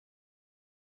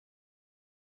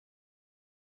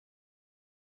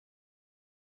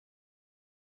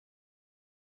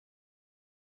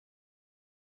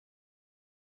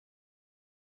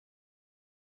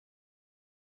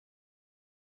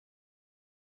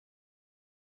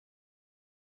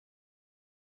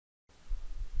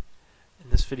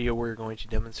video we're going to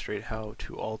demonstrate how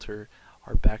to alter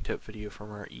our backed up video from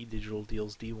our eDigital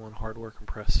Deals D1 hardware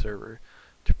compressed server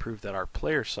to prove that our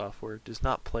player software does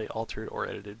not play altered or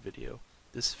edited video.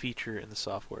 This feature in the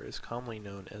software is commonly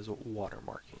known as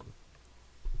watermarking.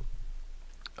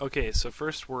 Okay, so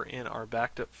first we're in our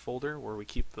backed up folder where we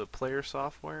keep the player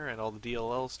software and all the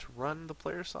DLLs to run the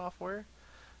player software.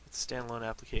 It's a standalone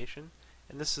application.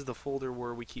 And this is the folder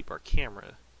where we keep our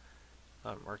camera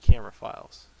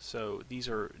files. So these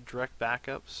are direct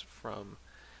backups from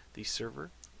the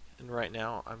server, and right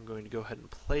now I'm going to go ahead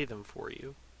and play them for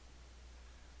you.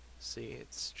 See,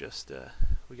 it's just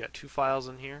we got two files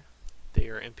in here. They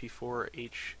are MP4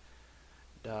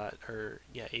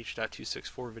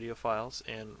 H.264 video files,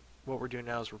 and what we're doing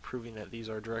now is we're proving that these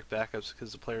are direct backups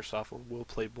because the player software will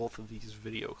play both of these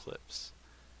video clips.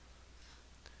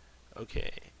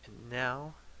 Okay, and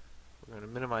now we're going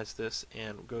to minimize this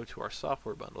and go to our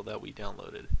software bundle that we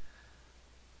downloaded.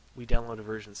 We downloaded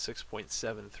version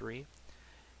 6.73,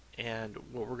 and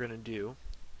what we're going to do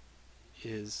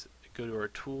is go to our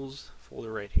tools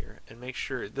folder right here and make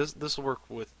sure this will work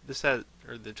with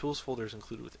the tools folder is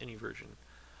included with any version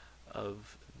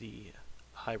of the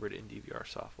hybrid nDVR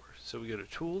software. So we go to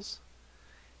tools,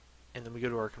 and then we go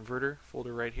to our converter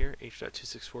folder right here,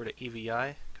 H.264 to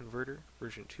AVI converter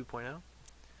version 2.0.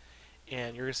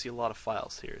 And you're going to see a lot of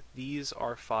files here. These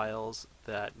are files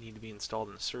that need to be installed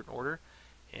in a certain order,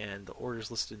 and the order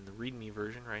is listed in the README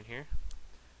version right here.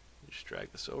 Just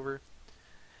drag this over.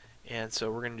 And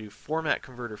so we're going to do Format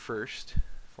Converter first,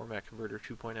 Format Converter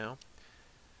 2.0. We're going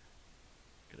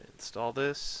to install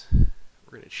this.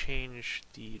 We're going to change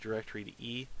the directory to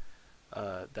E.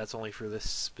 That's only for this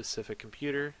specific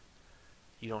computer.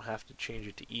 You don't have to change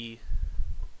it to E.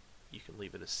 You can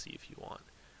leave it as C if you want.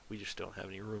 We just don't have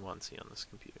any room on C on this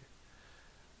computer.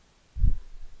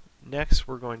 Next,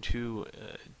 we're going to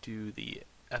do the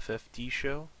FFD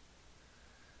show.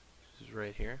 This is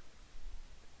right here.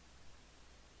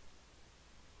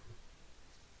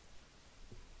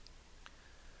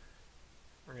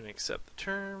 We're going to accept the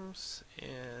terms,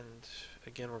 and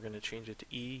again, we're going to change it to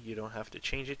E. You don't have to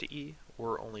change it to E.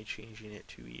 We're only changing it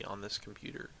to E on this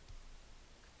computer.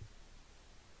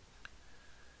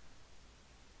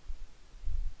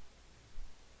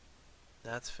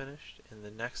 That's finished, and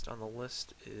the next on the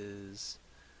list is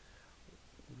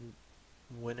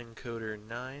WinEncoder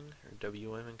 9, or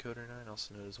WM Encoder 9,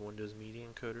 also known as Windows Media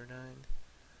Encoder 9.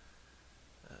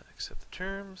 Accept the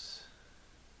terms,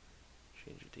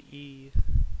 change it to E,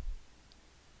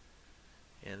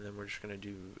 and then we're just going to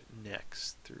do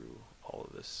next through all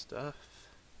of this stuff.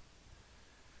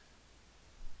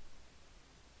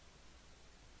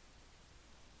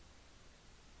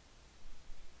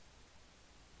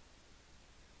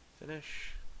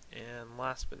 Finish, and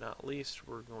last but not least,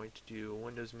 we're going to do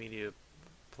Windows Media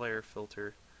Player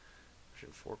Filter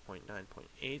version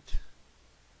 4.9.8.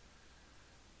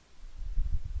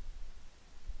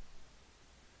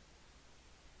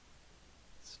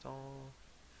 Install,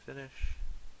 finish,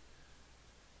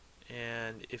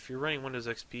 and if you're running Windows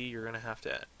XP, you're going to have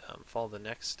to follow the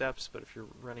next steps, but if you're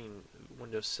running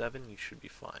Windows 7, you should be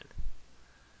fine.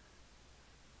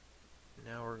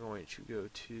 Now we're going to go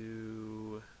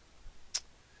to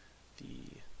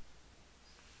the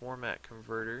format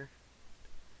converter,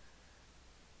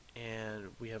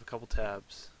 and we have a couple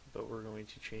tabs, but we're going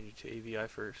to change it to AVI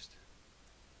first.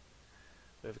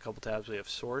 We have a couple tabs. We have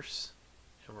source,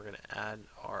 and we're going to add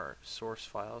our source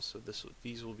files. So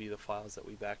these will be the files that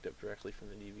we backed up directly from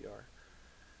the DVR.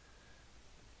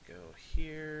 Go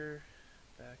here,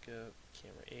 back up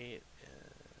camera 8,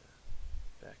 and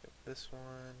back up this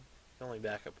one. You can only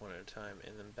back up one at a time,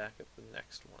 and then back up the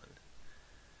next one.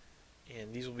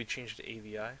 And these will be changed to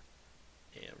AVI,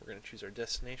 and we're going to choose our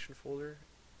destination folder.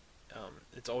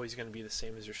 It's always going to be the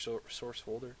same as your source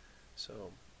folder,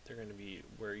 so they're going to be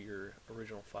where your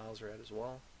original files are at as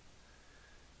well.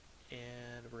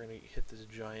 And we're going to hit this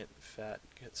giant fat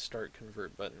start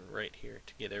convert button right here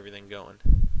to get everything going.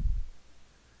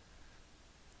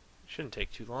 Shouldn't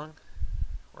take too long.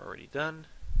 We're already done.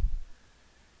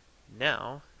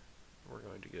 Now we're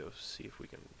going to go see if we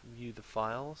can view the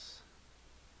file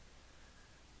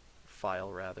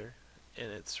rather,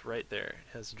 and it's right there.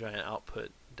 It has a giant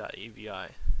output.avi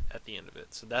at the end of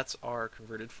it. So that's our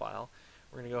converted file.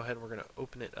 We're going to go ahead and we're going to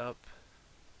open it up.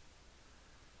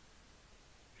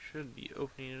 Should be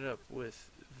opening it up with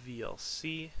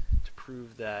VLC to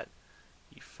prove that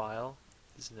the file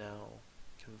is now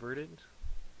converted.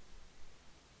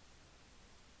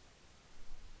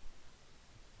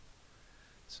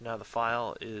 So now the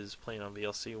file is playing on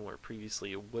VLC where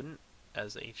previously it wouldn't,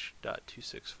 as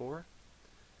H.264.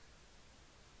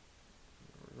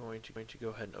 we're going to go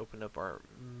ahead and open up our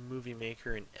movie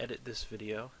maker and edit this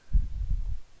video.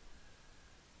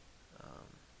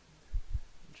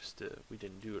 We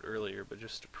didn't do it earlier, but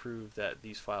just to prove that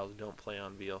these files don't play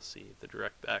on VLC, the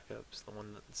direct backups, the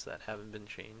ones that haven't been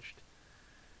changed.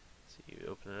 So you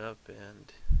open it up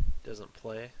and it doesn't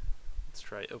play. Let's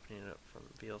try opening it up from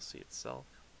VLC itself.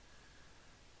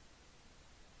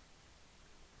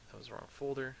 That was the wrong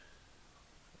folder.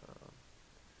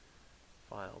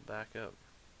 File backup.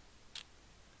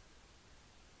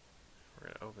 We're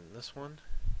going to open this one.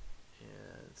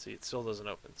 And see, it still doesn't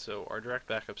open. So our direct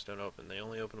backups don't open. They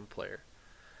only open in Player.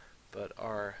 But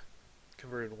our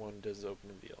converted one does open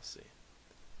in VLC.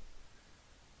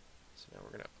 So now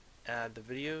we're going to add the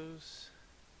videos.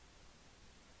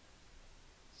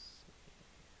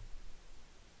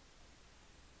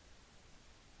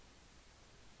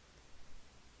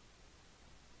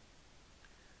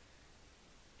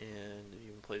 And it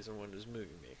even plays in Windows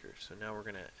Movie Maker. So now we're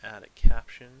going to add a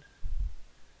caption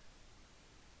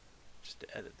just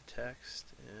to edit the text,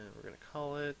 and we're going to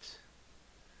call it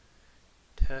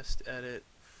test edit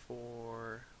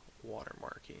for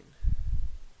watermarking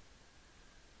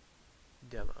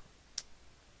demo.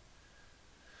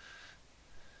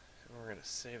 And we're going to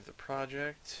save the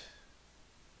project,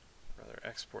 rather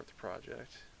export the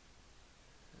project.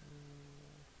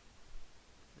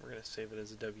 We're going to save it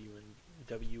as a WMV.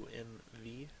 And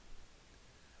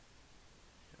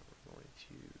we're going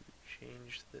to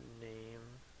change the name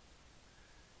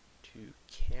to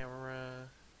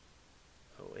camera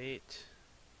 08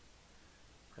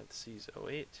 parentheses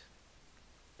 08.wmv,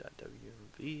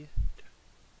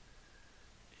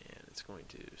 and it's going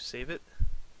to save it.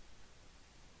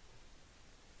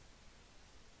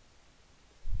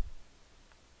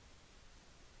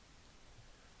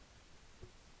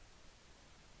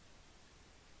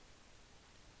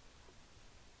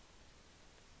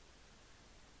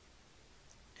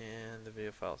 And the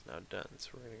video file is now done, so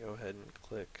we're going to go ahead and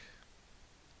click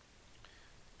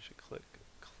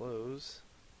close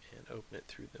and open it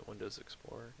through the Windows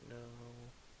Explorer. No.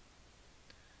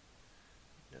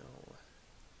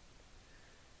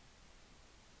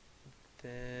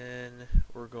 Then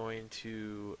we're going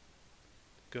to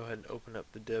go ahead and open up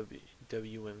the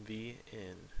WMV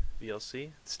in VLC.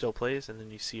 It still plays, and then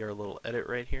you see our little edit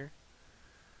right here.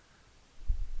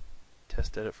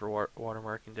 Test edit for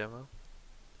watermarking demo.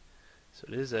 So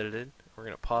it is edited. We're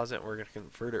going to pause it, and we're going to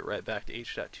convert it right back to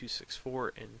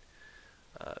H.264 in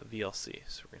VLC.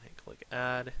 So we're going to click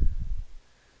Add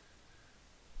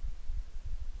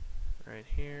right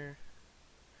here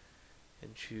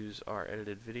and choose our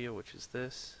edited video, which is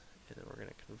this, and then we're going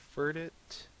to convert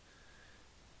it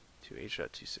to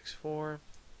H.264,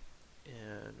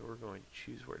 and we're going to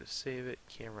choose where to save it,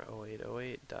 camera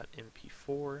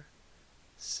 0808.mp4,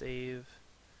 save.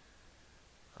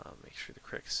 Make sure the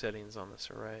correct settings on this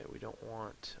are right. We don't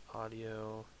want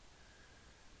audio,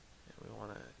 and we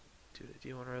want to do the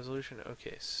D1 resolution.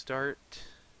 Okay, start,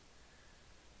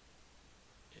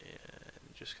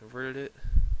 and just converted it.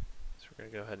 So we're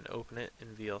going to go ahead and open it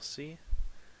in VLC.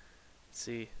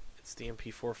 See, it's the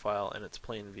MP4 file, and it's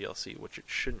playing in VLC, which it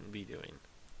shouldn't be doing.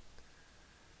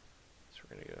 So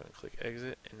we're going to go and click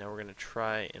exit, and now we're going to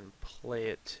try and play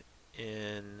it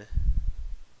in,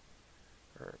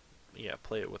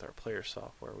 play it with our player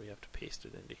software. We have to paste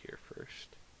it into here first.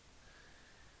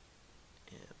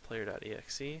 And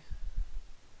player.exe, and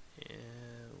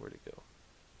where'd it go?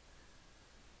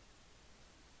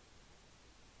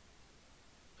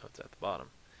 Oh, it's at the bottom.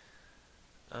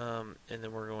 And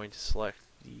then we're going to select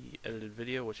the edited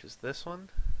video, which is this one,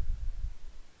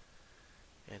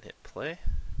 and hit play,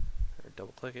 or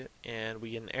double click it, and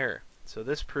we get an error. So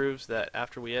this proves that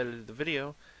after we edited the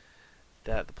video,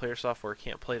 that the player software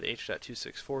can't play the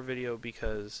H.264 video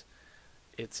because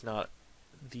it's not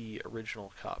the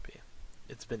original copy.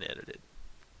 It's been edited.